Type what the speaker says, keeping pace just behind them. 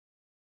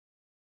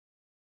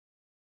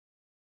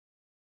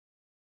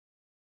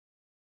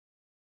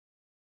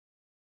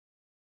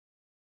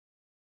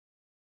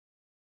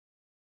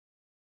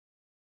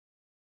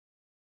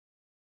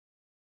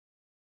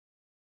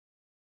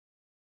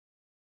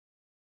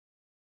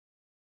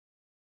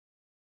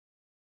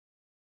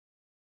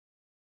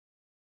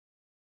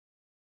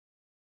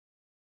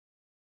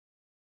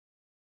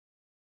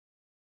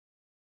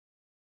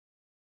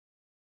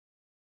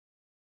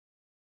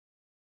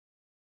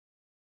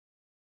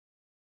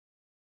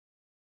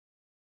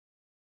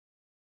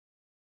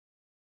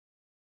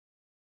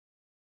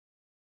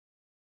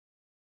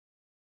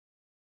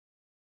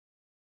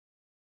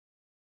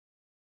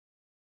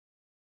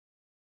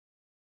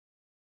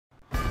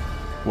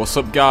What's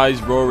up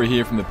guys, Rory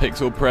here from the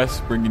Pixel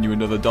Press, bringing you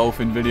another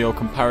Dolphin video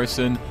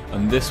comparison,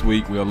 and this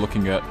week we are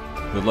looking at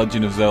The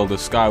Legend of Zelda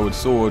Skyward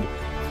Sword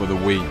for the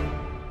Wii.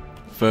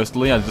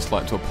 Firstly, I'd just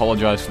like to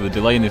apologise for the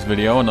delay in this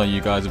video. I know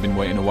you guys have been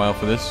waiting a while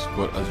for this,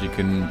 but as you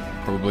can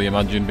probably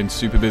imagine, been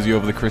super busy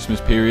over the Christmas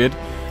period.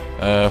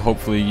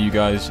 Hopefully you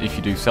guys, if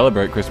you do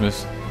celebrate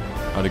Christmas,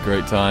 had a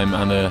great time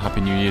and a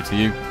Happy New Year to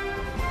you.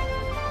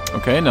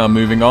 Okay, now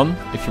moving on.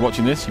 If you're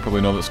watching this, you probably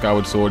know that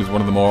Skyward Sword is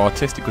one of the more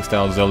artistically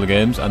styled Zelda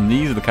games, and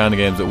these are the kind of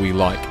games that we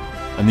like.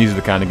 And these are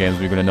the kind of games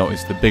we're going to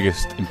notice the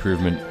biggest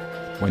improvement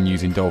when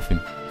using Dolphin.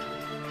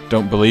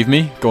 Don't believe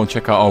me? Go and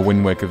check out our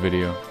Wind Waker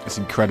video. It's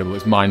incredible,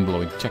 it's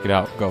mind-blowing. Check it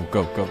out. Go,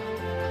 go, go.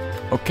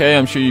 Okay,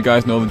 I'm sure you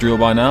guys know the drill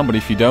by now, but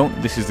if you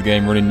don't, this is the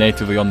game running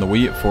natively on the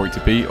Wii at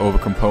 42p over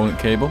component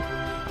cable.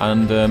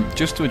 And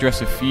just to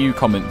address a few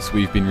comments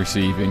we've been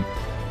receiving,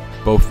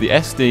 both the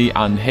SD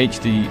and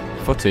HD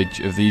footage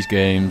of these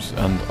games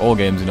and all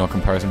games in our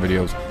comparison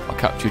videos are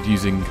captured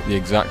using the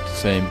exact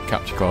same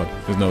capture card.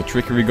 There's no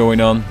trickery going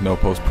on, no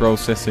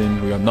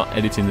post-processing, we are not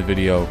editing the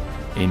video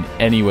in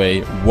any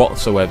way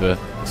whatsoever.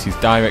 This is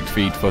direct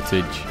feed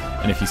footage,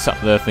 and if you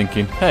sat there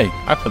thinking, hey,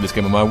 I played this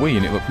game on my Wii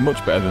and it looked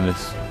much better than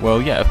this,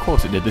 well yeah, of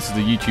course it did. This is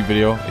a YouTube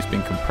video, it's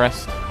been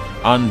compressed,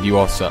 and you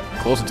are sat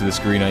closer to the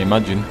screen, I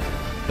imagine,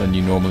 than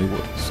you normally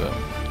would. So,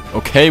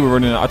 okay, we're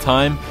running out of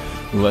time.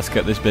 Let's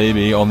get this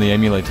baby on the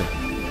emulator.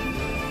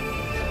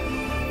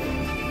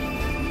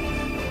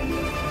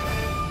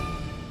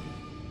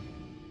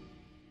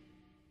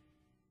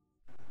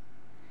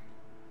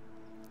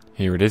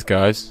 Here it is,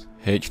 guys.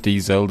 HD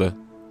Zelda.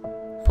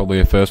 Probably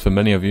a first for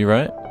many of you,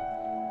 right?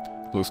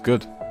 Looks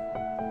good.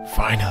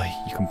 Finally,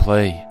 you can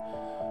play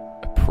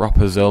a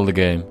proper Zelda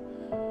game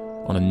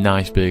on a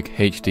nice big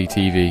HD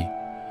TV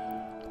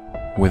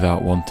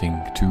without wanting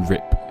to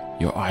rip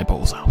your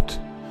eyeballs out.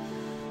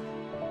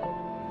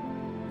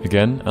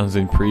 Again, as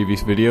in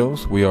previous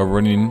videos, we are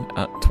running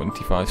at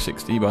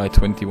 2560 by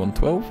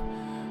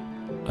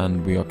 2112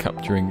 and we are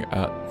capturing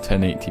at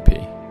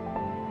 1080p.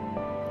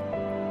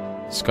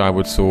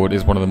 Skyward Sword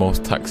is one of the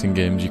most taxing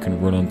games you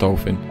can run on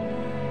Dolphin,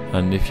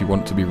 and if you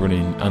want to be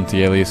running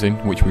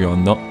anti-aliasing, which we are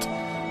not,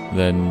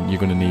 then you're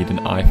going to need an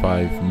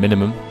i5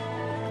 minimum,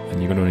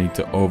 and you're going to need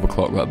to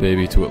overclock that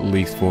baby to at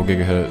least 4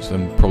 GHz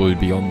and probably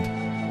beyond.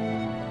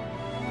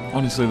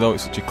 Honestly though,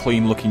 it's such a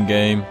clean looking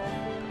game,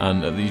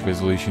 and at these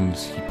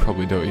resolutions you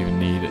probably don't even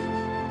need it.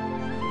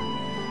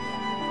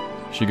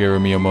 Shigeru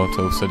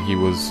Miyamoto said he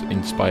was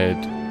inspired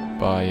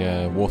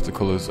by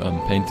watercolours and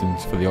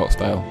paintings for the art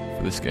style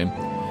for this game.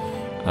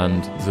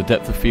 And there's a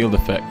depth of field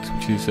effect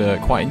which is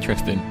quite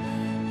interesting,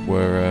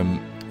 where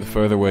the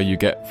further away you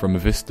get from a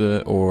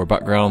vista or a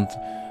background,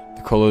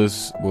 the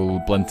colours will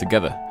blend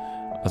together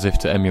as if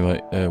to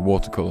emulate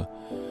watercolour.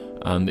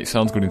 And it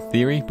sounds good in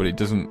theory, but it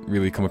doesn't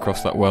really come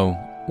across that well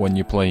when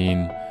you're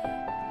playing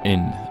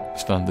in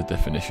standard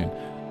definition.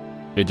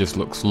 It just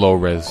looks low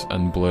res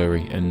and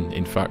blurry, and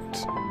in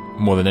fact,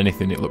 more than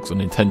anything, it looks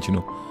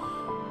unintentional.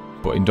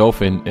 But in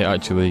Dolphin, it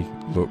actually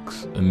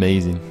looks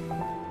amazing.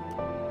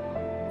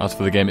 As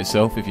for the game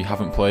itself, if you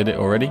haven't played it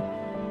already,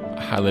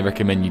 I highly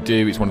recommend you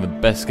do. It's one of the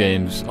best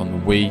games on the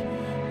Wii,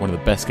 one of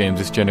the best games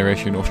this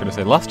generation, or should I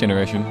say last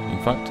generation,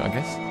 in fact, I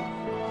guess.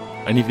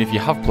 And even if you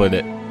have played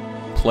it,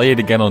 play it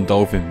again on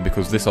Dolphin,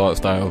 because this art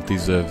style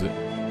deserves it.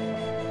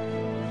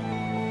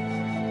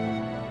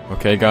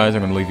 Okay guys,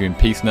 I'm going to leave you in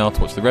peace now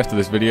to watch the rest of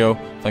this video.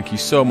 Thank you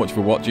so much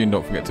for watching.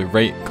 Don't forget to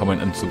rate,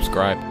 comment and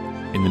subscribe.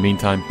 In the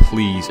meantime,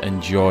 please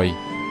enjoy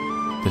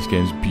this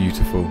game's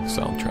beautiful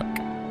soundtrack.